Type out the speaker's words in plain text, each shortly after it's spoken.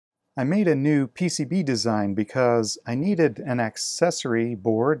I made a new PCB design because I needed an accessory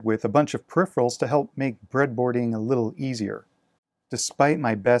board with a bunch of peripherals to help make breadboarding a little easier. Despite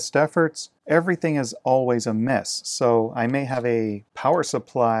my best efforts, everything is always a mess, so I may have a power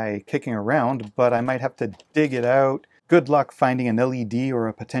supply kicking around, but I might have to dig it out. Good luck finding an LED or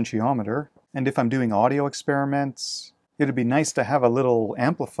a potentiometer. And if I'm doing audio experiments, it'd be nice to have a little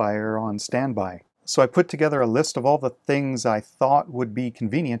amplifier on standby. So I put together a list of all the things I thought would be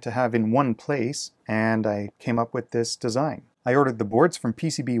convenient to have in one place, and I came up with this design. I ordered the boards from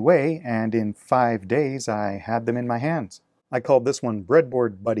PCBWay, and in 5 days I had them in my hands. I called this one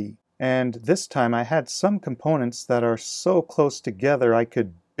Breadboard Buddy, and this time I had some components that are so close together I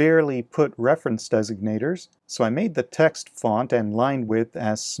could barely put reference designators, so I made the text font and line width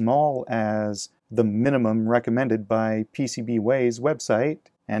as small as the minimum recommended by PCBWay's website,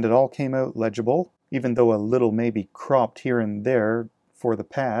 and it all came out legible, even though a little may be cropped here and there for the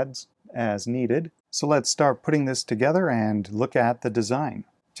pads as needed. So let's start putting this together and look at the design.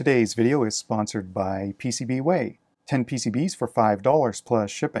 Today's video is sponsored by PCBWay. 10 PCBs for $5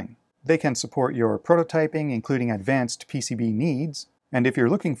 plus shipping. They can support your prototyping, including advanced PCB needs, and if you're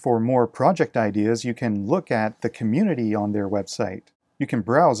looking for more project ideas, you can look at the community on their website. You can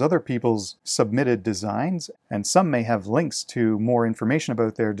browse other people's submitted designs, and some may have links to more information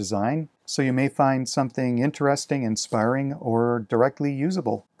about their design, so you may find something interesting, inspiring, or directly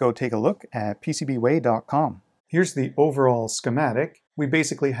usable. Go take a look at PCBWay.com. Here's the overall schematic. We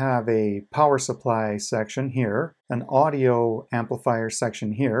basically have a power supply section here, an audio amplifier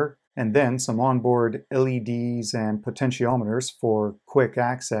section here, and then some onboard LEDs and potentiometers for quick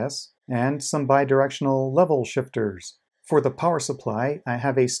access, and some bidirectional level shifters. For the power supply, I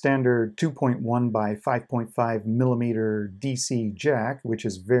have a standard 2.1 by 5.5 millimeter DC jack, which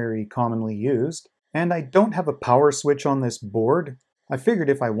is very commonly used, and I don't have a power switch on this board. I figured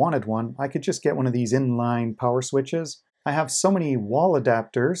if I wanted one, I could just get one of these inline power switches. I have so many wall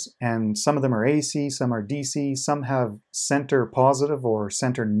adapters, and some of them are AC, some are DC, some have center positive or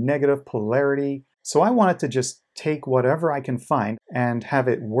center negative polarity. So I wanted to just take whatever I can find and have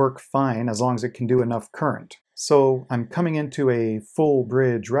it work fine as long as it can do enough current. So I'm coming into a full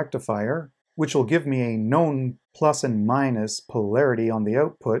bridge rectifier, which will give me a known plus and minus polarity on the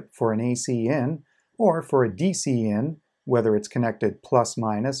output for an AC in, or for a DC in, whether it's connected plus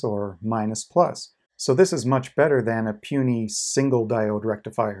minus or minus plus. So this is much better than a puny single diode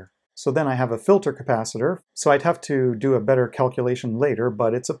rectifier. So then I have a filter capacitor, so I'd have to do a better calculation later,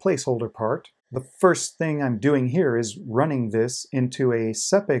 but it's a placeholder part. The first thing I'm doing here is running this into a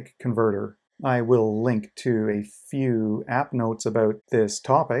SEPIC converter. I will link to a few app notes about this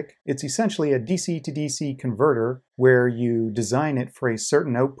topic. It's essentially a DC to DC converter where you design it for a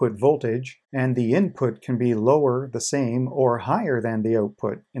certain output voltage, and the input can be lower, the same, or higher than the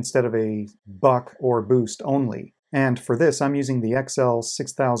output instead of a buck or boost only. And for this, I'm using the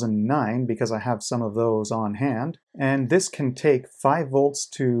XL6009 because I have some of those on hand. And this can take 5 volts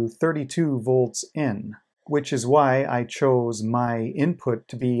to 32 volts in, which is why I chose my input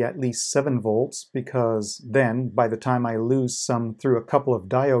to be at least 7 volts, because then, by the time I lose some through a couple of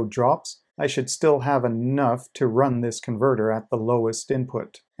diode drops, I should still have enough to run this converter at the lowest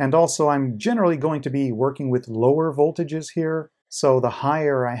input. And also, I'm generally going to be working with lower voltages here, so the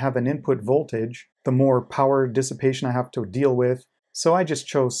higher I have an input voltage, the more power dissipation I have to deal with, so I just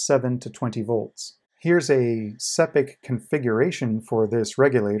chose 7 to 20 volts. Here's a SEPIC configuration for this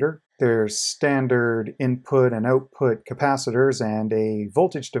regulator. There's standard input and output capacitors and a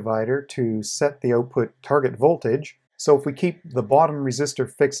voltage divider to set the output target voltage. So if we keep the bottom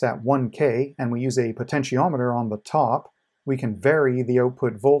resistor fixed at 1K and we use a potentiometer on the top, we can vary the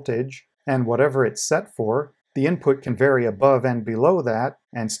output voltage, and whatever it's set for, the input can vary above and below that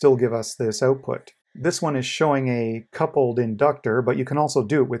and still give us this output. This one is showing a coupled inductor, but you can also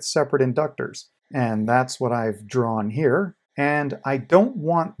do it with separate inductors. And that's what I've drawn here. And I don't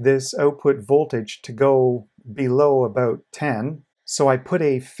want this output voltage to go below about 10, so I put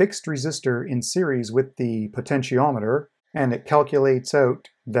a fixed resistor in series with the potentiometer, and it calculates out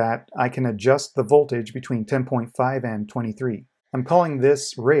that I can adjust the voltage between 10.5 and 23. I'm calling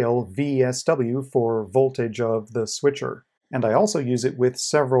this rail VSW for voltage of the switcher. And I also use it with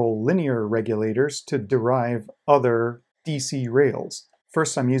several linear regulators to derive other DC rails.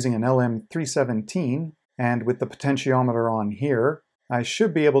 First, I'm using an LM317, and with the potentiometer on here, I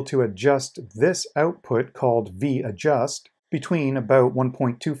should be able to adjust this output called V-adjust between about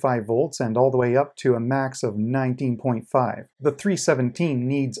 1.25 volts and all the way up to a max of 19.5. The 317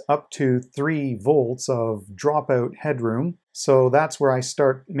 needs up to 3 volts of dropout headroom, so that's where I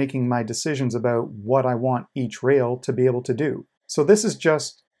start making my decisions about what I want each rail to be able to do. So this is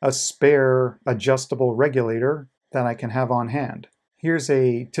just a spare adjustable regulator that I can have on hand. Here's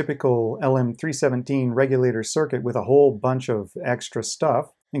a typical LM317 regulator circuit with a whole bunch of extra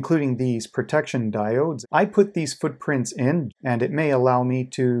stuff, including these protection diodes. I put these footprints in, and it may allow me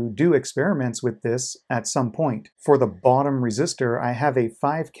to do experiments with this at some point. For the bottom resistor, I have a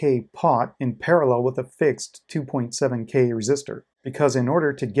 5K pot in parallel with a fixed 2.7K resistor, because in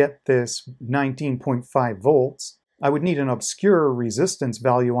order to get this 19.5 volts, I would need an obscure resistance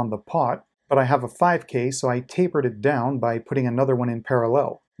value on the pot, but I have a 5K, so I tapered it down by putting another one in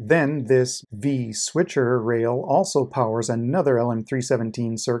parallel. Then this V switcher rail also powers another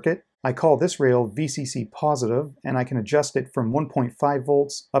LM317 circuit. I call this rail VCC positive, and I can adjust it from 1.5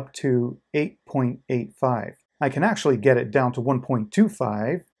 volts up to 8.85. I can actually get it down to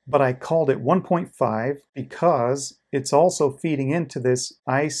 1.25, but I called it 1.5 because it's also feeding into this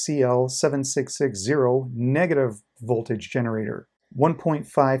ICL7660 negative voltage generator.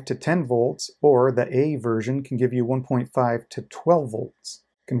 1.5 to 10 volts, or the A version can give you 1.5 to 12 volts.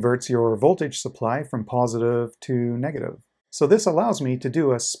 Converts your voltage supply from positive to negative. So this allows me to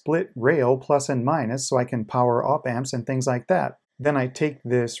do a split rail plus and minus so I can power op amps and things like that. Then I take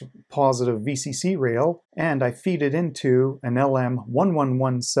this positive VCC rail and I feed it into an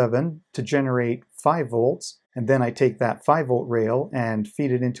LM1117 to generate 5 volts. And then I take that 5 volt rail and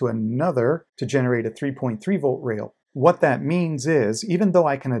feed it into another to generate a 3.3 volt rail. What that means is, even though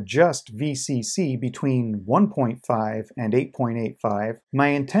I can adjust VCC between 1.5 and 8.85, my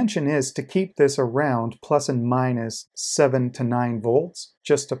intention is to keep this around plus and minus 7 to 9 volts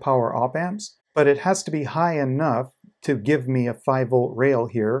just to power op amps, but it has to be high enough to give me a 5 volt rail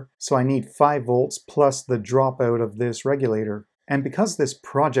here, so I need 5 volts plus the dropout of this regulator. And because this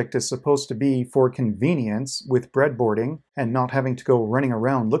project is supposed to be for convenience with breadboarding and not having to go running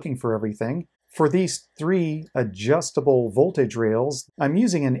around looking for everything, for these 3 adjustable voltage rails, I'm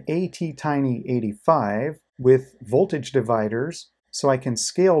using an ATtiny85 with voltage dividers, so I can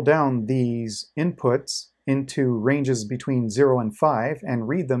scale down these inputs into ranges between 0 and 5 and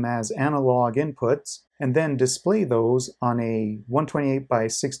read them as analog inputs, and then display those on a 128 by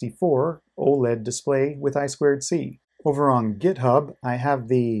 64 OLED display with I2C. Over on GitHub, I have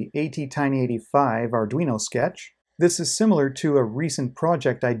the ATtiny85 Arduino sketch. This is similar to a recent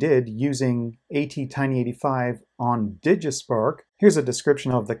project I did using ATtiny85 on Digispark. Here's a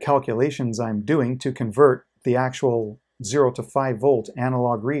description of the calculations I'm doing to convert the actual 0 to 5 volt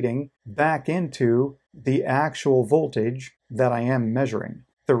analog reading back into the actual voltage that I am measuring.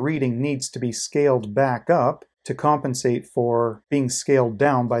 The reading needs to be scaled back up to compensate for being scaled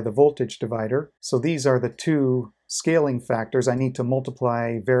down by the voltage divider. So these are the 2 scaling factors I need to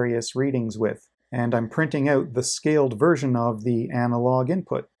multiply various readings with. And I'm printing out the scaled version of the analog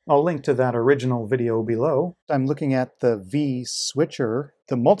input. I'll link to that original video below. I'm looking at the V switcher.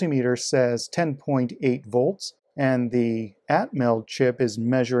 The multimeter says 10.8 volts, and the Atmel chip is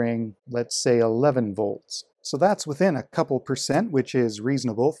measuring, let's say, 11 volts. So that's within a couple percent, which is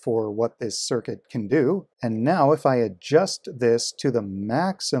reasonable for what this circuit can do. And now if I adjust this to the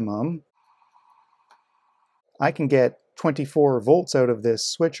maximum, I can get 24 volts out of this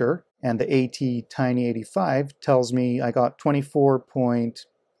switcher, and the ATtiny85 tells me I got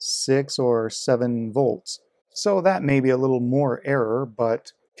 24.6 or 7 volts. So that may be a little more error,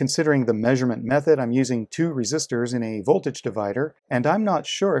 but considering the measurement method, I'm using 2 resistors in a voltage divider, and I'm not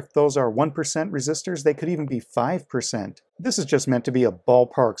sure if those are 1% resistors. They could even be 5%. This is just meant to be a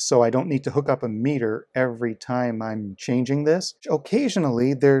ballpark, so I don't need to hook up a meter every time I'm changing this.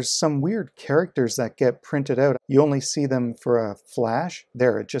 Occasionally, there's some weird characters that get printed out. You only see them for a flash.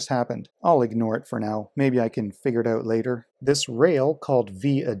 There, it just happened. I'll ignore it for now. Maybe I can figure it out later. This rail, called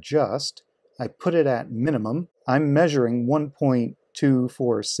V-adjust, I put it at minimum. I'm measuring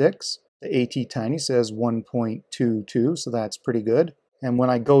 1.246. The ATtiny says 1.22, so that's pretty good. And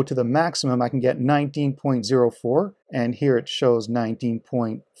when I go to the maximum, I can get 19.04, and here it shows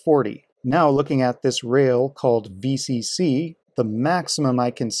 19.40. Now looking at this rail called VCC, the maximum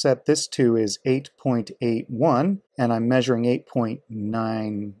I can set this to is 8.81, and I'm measuring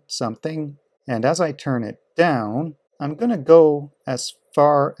 8.9 something. And as I turn it down, I'm going to go as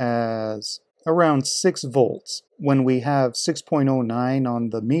far as around 6 volts. When we have 6.09 on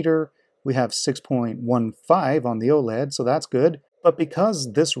the meter, we have 6.15 on the OLED, so that's good. But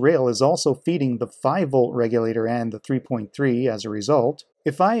because this rail is also feeding the 5 volt regulator and the 3.3 as a result,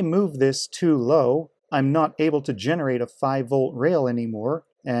 if I move this too low, I'm not able to generate a 5 volt rail anymore,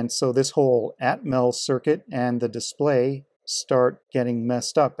 and so this whole Atmel circuit and the display start getting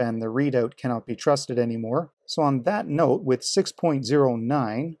messed up and the readout cannot be trusted anymore. So on that note, with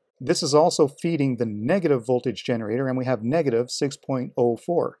 6.09, This is also feeding the negative voltage generator, and we have negative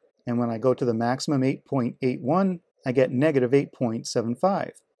 6.04. And when I go to the maximum 8.81, I get negative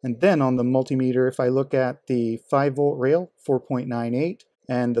 8.75. And then on the multimeter, if I look at the 5 volt rail, 4.98,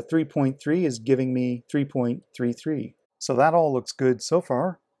 and the 3.3 is giving me 3.33. So that all looks good so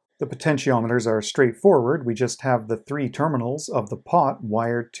far. The potentiometers are straightforward. We just have the 3 terminals of the pot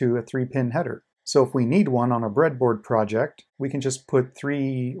wired to a 3-pin header. So if we need one on a breadboard project, we can just put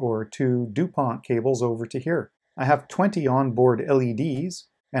 3 or 2 dupont cables over to here. I have 20 onboard LEDs,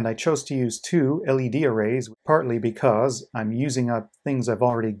 and I chose to use 2 LED arrays, partly because I'm using up things I've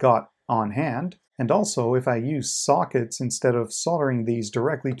already got on hand. And also, if I use sockets instead of soldering these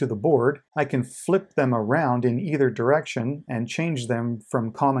directly to the board, I can flip them around in either direction and change them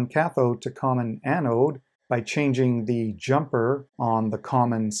from common cathode to common anode by changing the jumper on the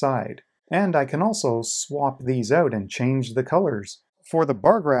common side. And I can also swap these out and change the colors. For the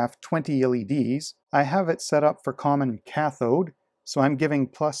bar graph 20 LEDs, I have it set up for common cathode, so I'm giving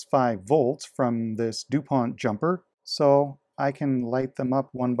plus 5 volts from this dupont jumper, so I can light them up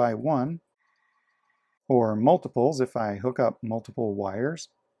one by one, or multiples if I hook up multiple wires.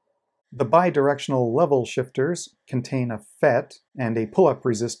 The bidirectional level shifters contain a FET and a pull-up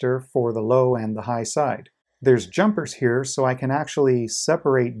resistor for the low and the high side. There's jumpers here, so I can actually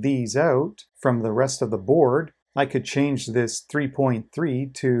separate these out from the rest of the board. I could change this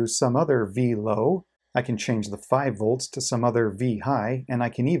 3.3 to some other V low. I can change the 5 volts to some other V high, and I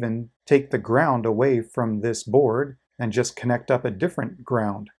can even take the ground away from this board and just connect up a different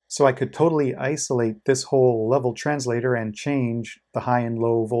ground. So I could totally isolate this whole level translator and change the high and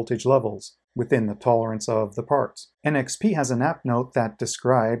low voltage levels within the tolerance of the parts. NXP has an app note that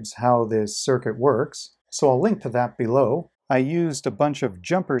describes how this circuit works, so I'll link to that below. I used a bunch of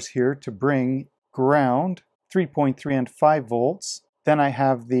jumpers here to bring ground, 3.3 and 5 volts. Then I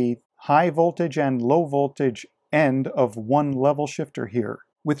have the high voltage and low voltage end of one level shifter here.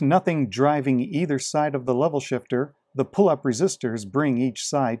 With nothing driving either side of the level shifter, the pull-up resistors bring each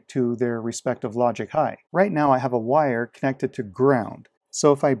side to their respective logic high. Right now I have a wire connected to ground.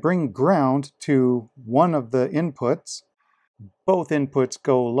 So if I bring ground to one of the inputs, both inputs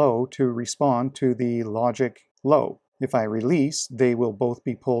go low to respond to the logic low. If I release, they will both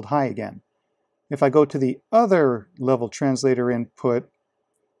be pulled high again. If I go to the other level translator input,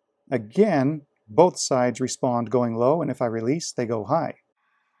 again, both sides respond going low, and if I release, they go high.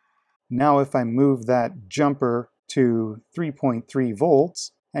 Now if I move that jumper to 3.3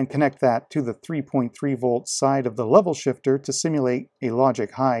 volts and connect that to the 3.3 volt side of the level shifter to simulate a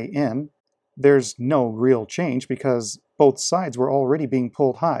logic high in, there's no real change because both sides were already being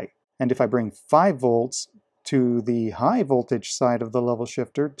pulled high. And if I bring 5 volts to the high voltage side of the level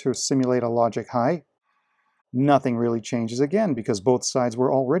shifter to simulate a logic high, nothing really changes again because both sides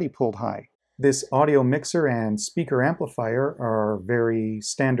were already pulled high. This audio mixer and speaker amplifier are very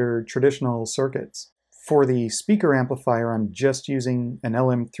standard traditional circuits. For the speaker amplifier, I'm just using an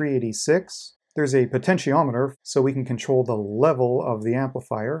LM386. There's a potentiometer so we can control the level of the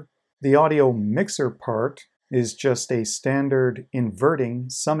amplifier. The audio mixer part is just a standard inverting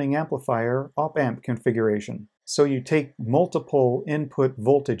summing amplifier op-amp configuration. So you take multiple input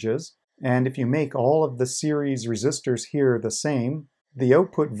voltages, and if you make all of the series resistors here the same, the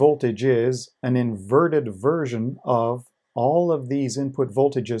output voltage is an inverted version of all of these input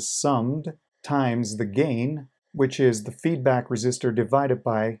voltages summed times the gain, which is the feedback resistor divided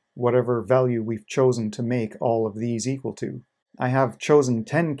by whatever value we've chosen to make all of these equal to. I have chosen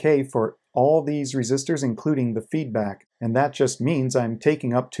 10K for all these resistors, including the feedback, and that just means I'm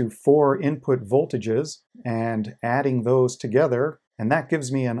taking up to 4 input voltages and adding those together, and that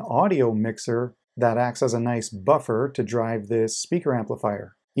gives me an audio mixer that acts as a nice buffer to drive this speaker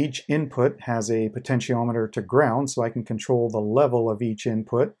amplifier. Each input has a potentiometer to ground, so I can control the level of each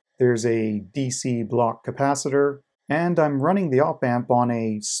input. There's a DC block capacitor, and I'm running the op-amp on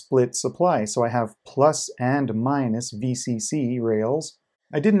a split supply, so I have plus and minus VCC rails.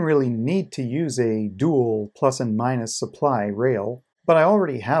 I didn't really need to use a dual plus and minus supply rail, but I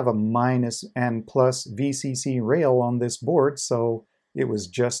already have a minus and plus VCC rail on this board, so it was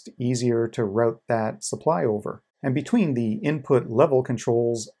just easier to route that supply over. And between the input level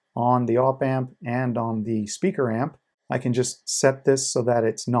controls on the op-amp and on the speaker amp, I can just set this so that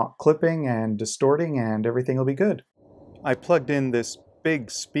it's not clipping and distorting and everything will be good. I plugged in this big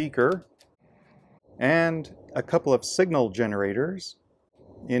speaker and a couple of signal generators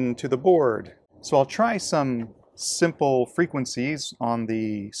into the board. So I'll try some simple frequencies on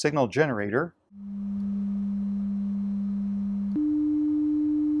the signal generator.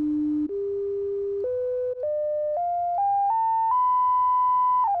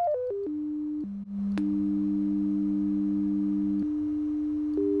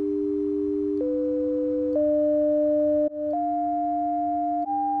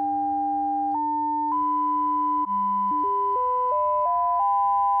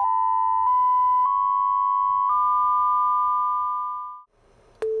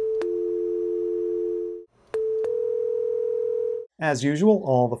 As usual,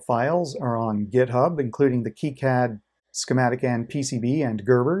 all the files are on GitHub, including the KiCad, schematic and PCB and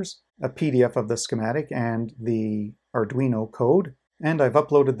Gerbers, a PDF of the schematic and the Arduino code, and I've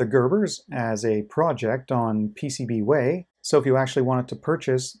uploaded the Gerbers as a project on PCBWay, so if you actually wanted to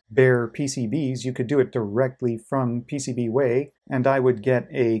purchase bare PCBs, you could do it directly from PCBWay, and I would get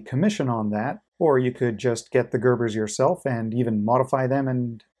a commission on that, or you could just get the Gerbers yourself and even modify them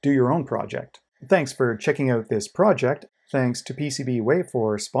and do your own project. Thanks for checking out this project. Thanks to PCBWay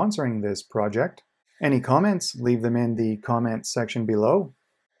for sponsoring this project. Any comments, leave them in the comments section below.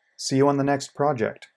 See you on the next project.